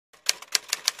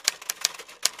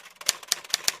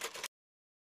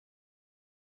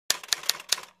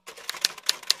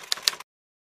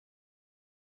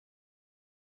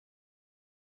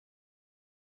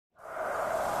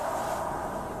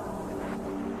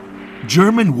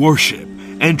German warship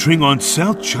entering on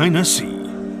South China Sea.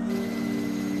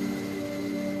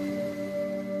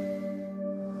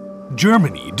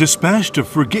 Germany dispatched a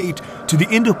frigate to the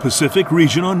Indo-Pacific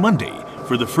region on Monday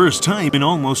for the first time in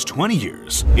almost 20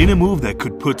 years, in a move that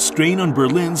could put strain on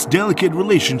Berlin's delicate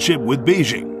relationship with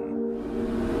Beijing.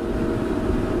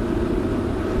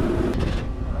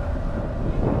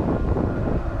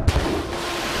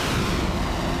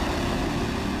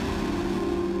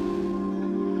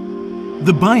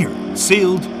 The Bayern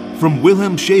sailed from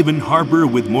Wilhelmshaven harbor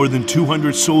with more than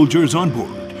 200 soldiers on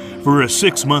board for a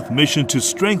 6-month mission to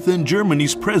strengthen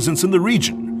Germany's presence in the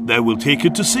region that will take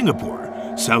it to Singapore,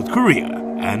 South Korea,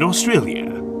 and Australia.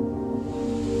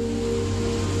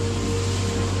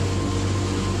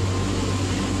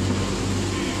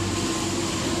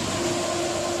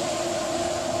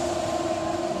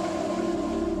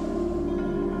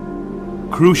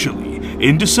 Crucially,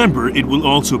 in December, it will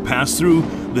also pass through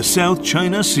the South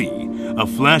China Sea, a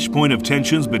flashpoint of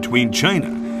tensions between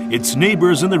China, its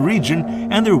neighbors in the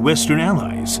region, and their Western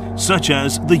allies, such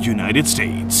as the United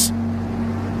States.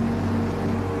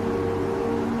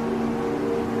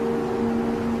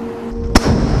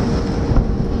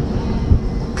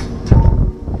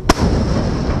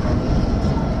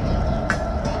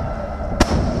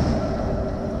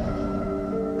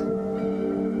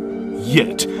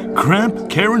 Yet, Cramp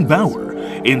Karen Bauer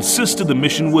insisted the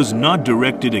mission was not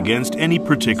directed against any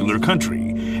particular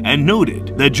country, and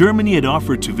noted that Germany had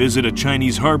offered to visit a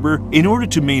Chinese harbor in order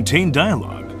to maintain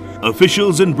dialogue.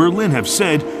 Officials in Berlin have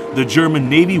said the German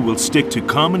Navy will stick to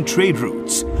common trade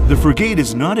routes. The frigate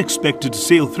is not expected to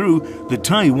sail through the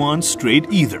Taiwan Strait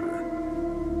either.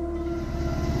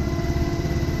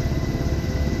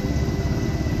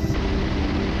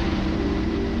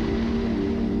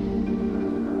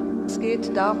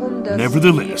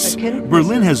 Nevertheless,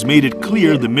 Berlin has made it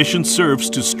clear the mission serves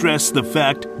to stress the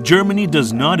fact Germany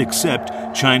does not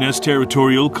accept China's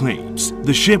territorial claims.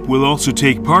 The ship will also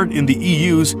take part in the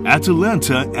EU's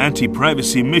Atalanta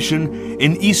anti-privacy mission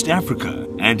in East Africa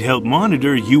and help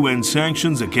monitor UN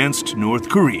sanctions against North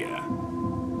Korea.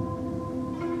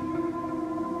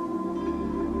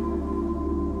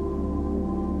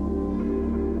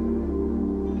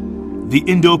 The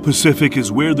Indo-Pacific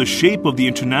is where the shape of the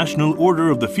international order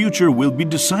of the future will be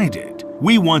decided.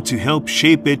 We want to help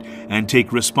shape it and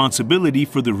take responsibility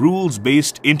for the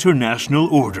rules-based international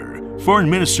order, Foreign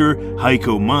Minister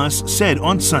Heiko Maas said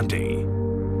on Sunday.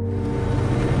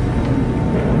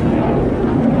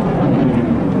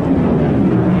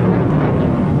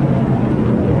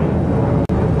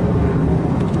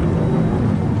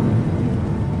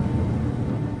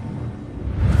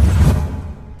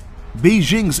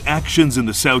 Beijing's actions in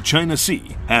the South China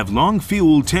Sea have long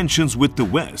fueled tensions with the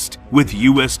West, with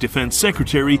U.S. Defense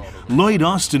Secretary Lloyd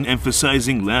Austin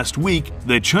emphasizing last week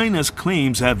that China's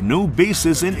claims have no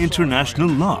basis in international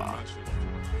law.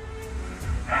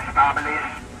 Establish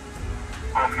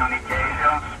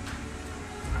communications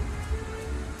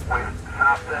with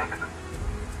subject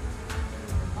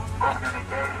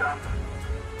communications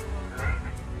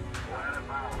linked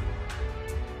whereabouts.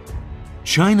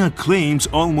 China claims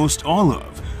almost all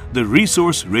of the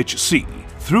resource-rich sea,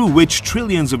 through which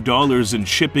trillions of dollars in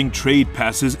shipping trade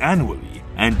passes annually,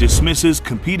 and dismisses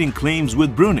competing claims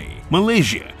with Brunei,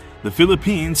 Malaysia, the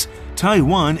Philippines,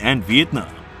 Taiwan, and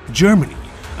Vietnam. Germany,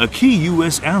 a key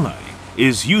U.S. ally,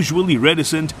 is usually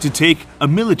reticent to take a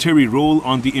military role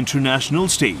on the international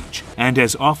stage and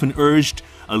has often urged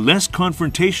a less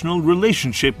confrontational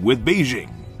relationship with Beijing.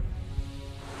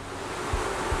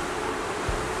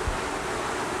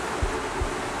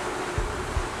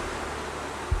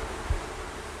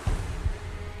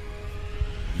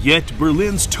 Yet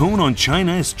Berlin's tone on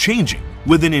China is changing,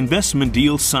 with an investment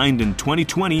deal signed in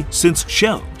 2020 since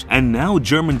shelved, and now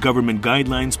German government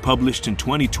guidelines published in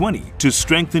 2020 to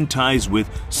strengthen ties with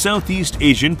Southeast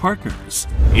Asian partners.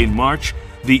 In March,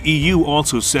 the EU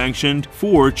also sanctioned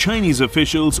 4 Chinese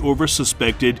officials over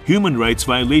suspected human rights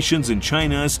violations in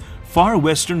China's far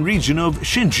western region of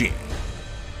Xinjiang.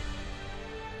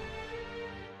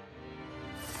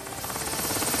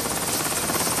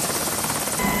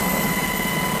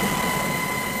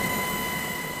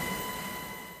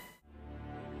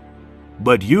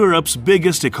 But Europe's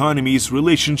biggest economy's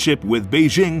relationship with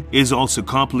Beijing is also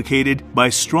complicated by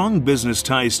strong business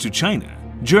ties to China.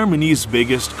 Germany's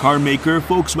biggest car maker,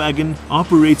 Volkswagen,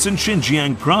 operates in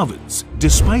Xinjiang province,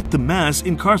 despite the mass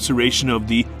incarceration of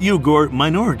the Uyghur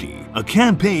minority, a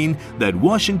campaign that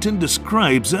Washington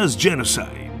describes as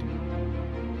genocide.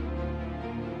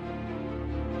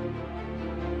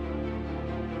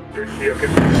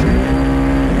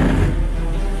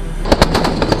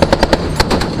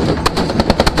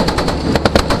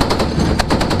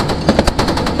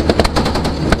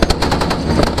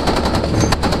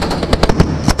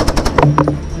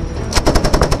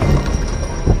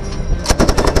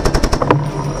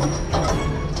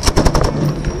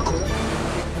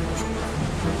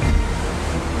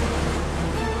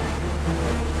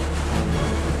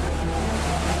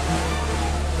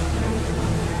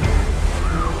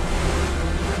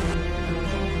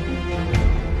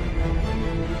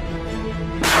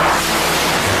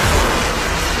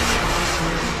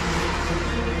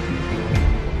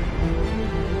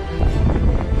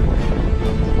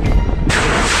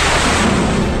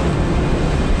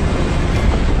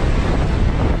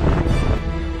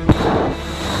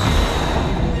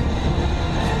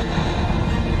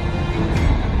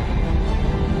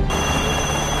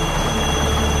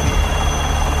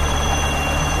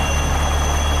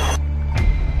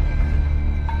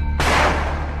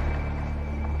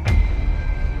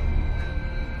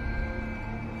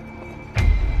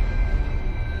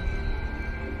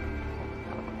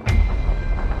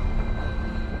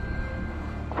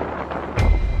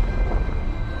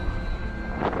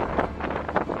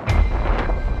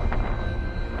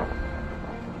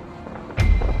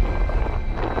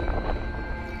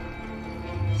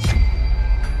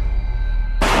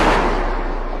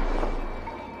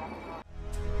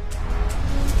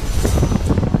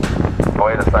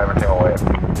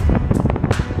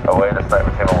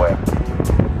 sniper team away.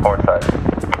 Port side.